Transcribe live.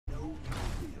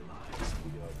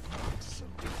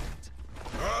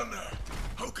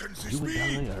You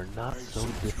and I are not so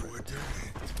different.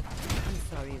 I'm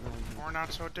sorry, Roland. We're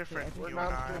not so different, We're you not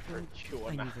and I. different. You I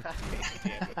and I. need it.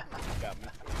 Damn it. Got me.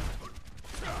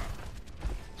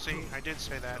 See, I did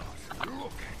say that.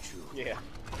 Look at you. Yeah.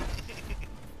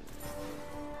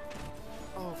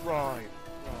 Oh, right.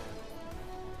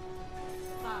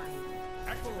 5,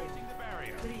 Activating the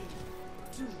barrier. 3,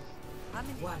 2,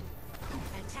 1.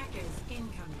 Attackers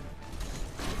incoming.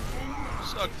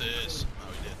 Suck this. Oh,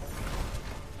 we did.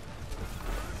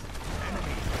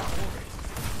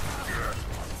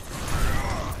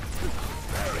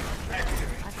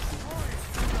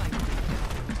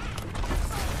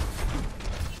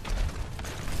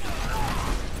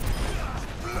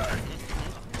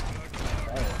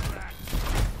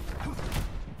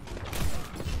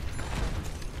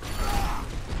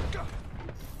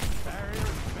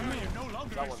 Barrier no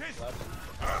longer exists.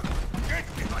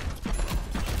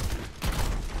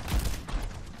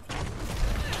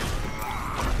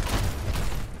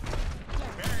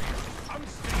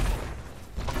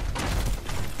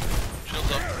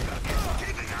 Shields up.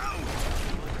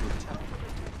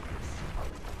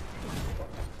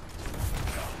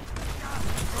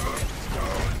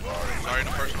 Sorry,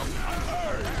 no personal.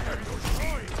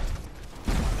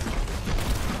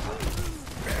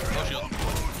 No shield.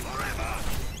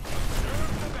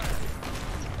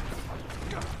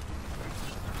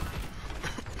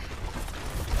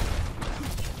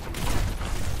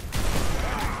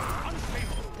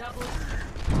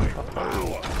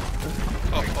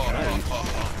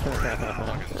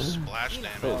 Fucking splash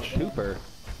damage. Super.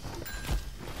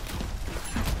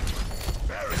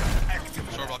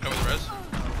 Sourb, I'll cover the res.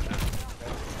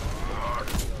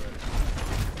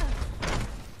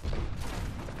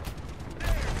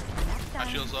 My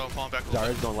shield's low, falling back a little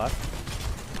Zarya's bit. going left.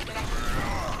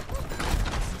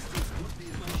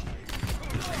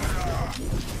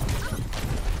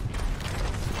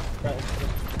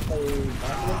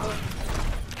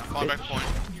 Falling back to point.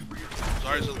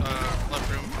 Zarya's left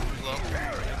room is low.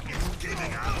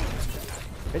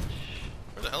 Bitch.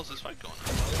 Where the hell is this fight going on?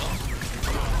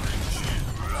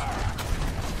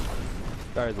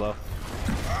 Zarya's low.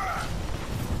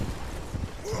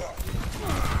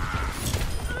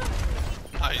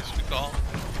 Nice, good call.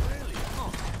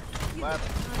 Left.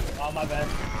 Oh, my bad.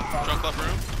 Jump left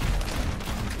room.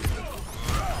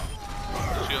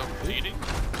 Shield eating.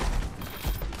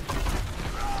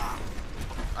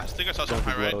 I think I saw something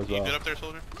high right. Low as You well. good up there,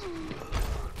 soldier?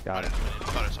 Got it. I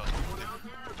thought I saw something.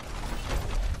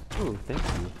 Ooh, thank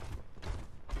you.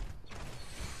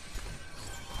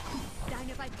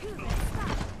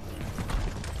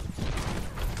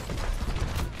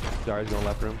 Zarya's going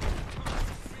left room.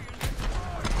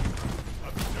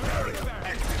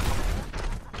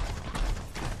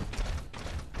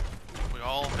 We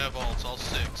all have ults, all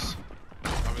 6.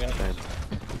 Are we gonna Same. use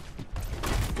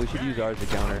We should use ours to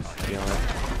counter, to be honest. it?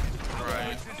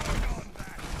 Right.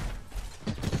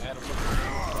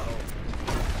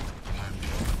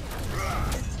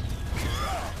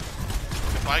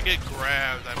 If I get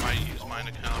grabbed, I might use mine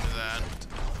to counter that.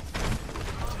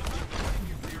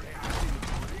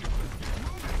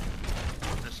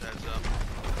 Just heads up.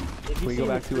 Can we go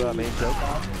back to main choke?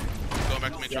 Going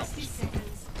back to main choke.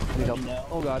 I need help.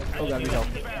 Oh god, I need help.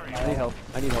 I need help.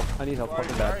 I need help. I need help.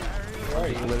 Fucking bad.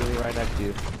 I'm literally right next to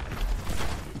you.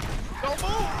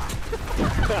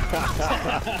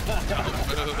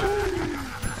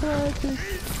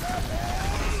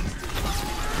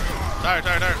 Tired.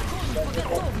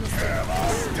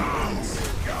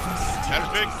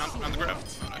 Shatter's big. On the grab.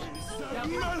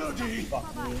 Oh, nice. Fuck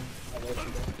me.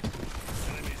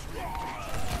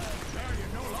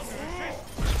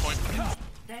 Where's the point?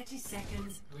 30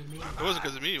 seconds remaining. It wasn't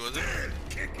because of me, was it?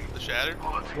 The shatter?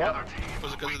 What?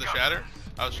 Was it because of the shatter?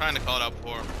 I was trying to call it out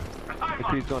before. The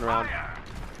creep's going around.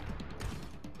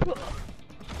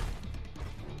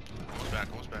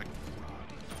 Almost back.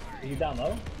 Are you down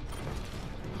low?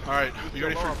 Alright, be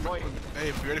ready for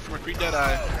hey, be ready for my free dead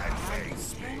eye. 10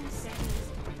 seconds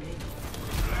remaining.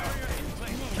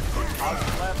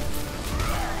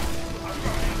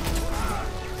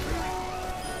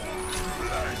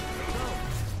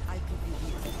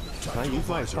 Can I use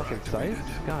my fucking sight?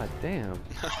 God damn.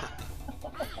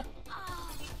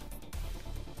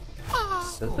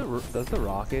 Does the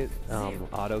rocket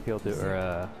auto kill to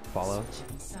or follow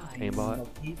aimbot?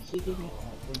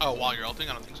 Oh, while you're ulting?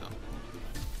 I don't think so.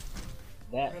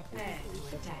 That. Prepare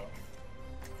to attack.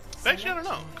 Actually, I don't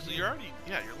know, because you're already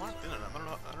you're locked in it. I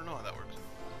don't know how that works.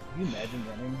 Can you imagine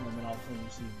running and then all of a sudden you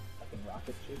see fucking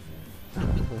rocket shit?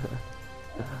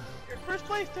 You're first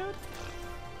place, dude.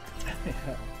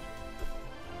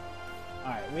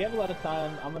 Alright, we have a lot of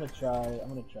time. I'm gonna try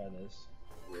this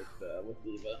with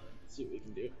D.Va. See what we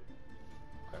can do.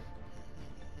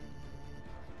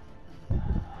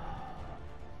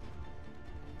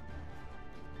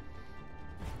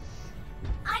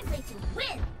 I'm ready to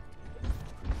win.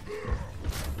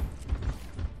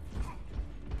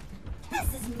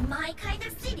 This is my kind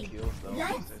of city.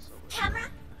 Lights, camera,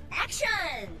 action.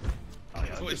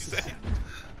 That's what you say.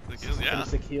 The kills, yeah.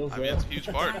 The kills, I mean, it's a huge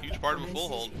part of a full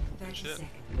hold. 30 Shit. seconds.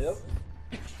 Yep.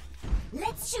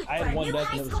 Let's shoot I for had a one new death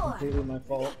high and it was score. completely my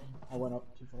fault. I went up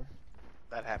too far.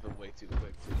 That happened way too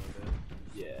quick too.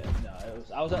 Yeah,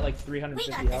 no, I was at like We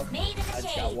 350 got this health. made in I the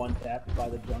just got shade. one tapped by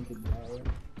the drunken power.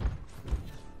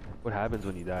 What happens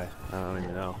when you die? I don't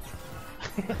even know.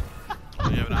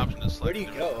 You have an option to select. Where do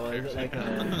you go? Is it like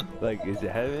a, Like, is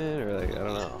it heaven or like I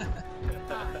don't know.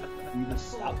 you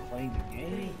just stop playing the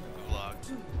game? Vlog.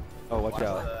 Oh, watch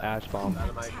out! Ash bomb.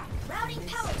 Routing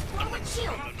power to forward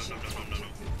shield.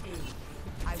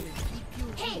 I will keep you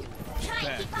Hey, try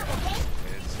and keep up, okay?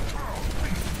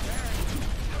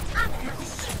 I'm gonna have to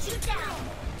shoot you down.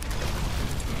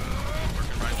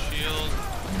 Working right shield.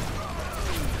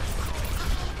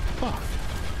 Fuck.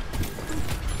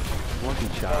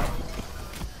 Monkey shot.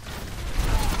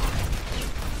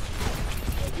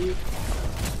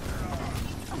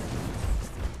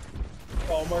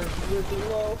 Oh, Mark's really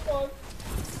low. Fuck.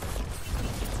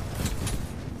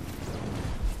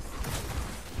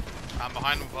 I'm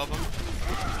behind him, above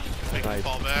him. Make him Nice.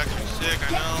 fall back. Sick,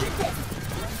 I know.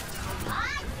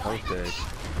 Perfect.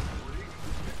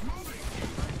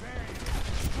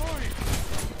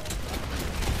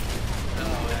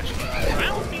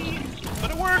 Found me!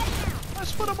 But it worked! I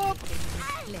split him up!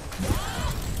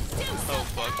 Oh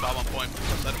fuck, Bob on point.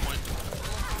 Set point.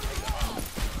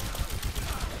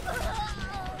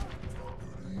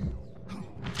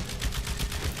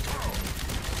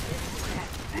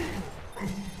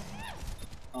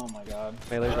 Oh my god.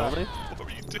 Melee's only? What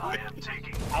were you doing?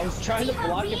 I was trying to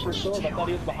block it for Sourb. I thought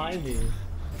he was behind me.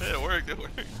 Yeah, it worked, it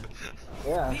worked.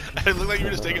 Yeah. It looked like you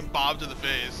were just taking Bob to the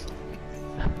face.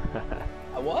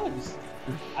 I was.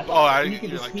 I Oh, he could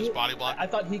you're like heal, just body block? I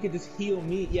thought he could just heal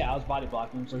me. Yeah, I was body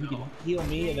blocking him, so he could heal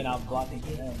me, and then I was blocking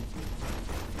him.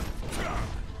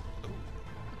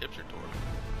 Hips are torn.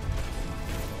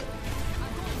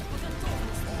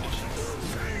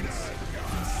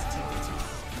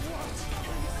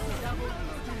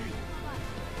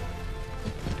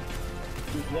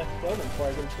 He left building before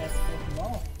I get a chance to finish him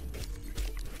off.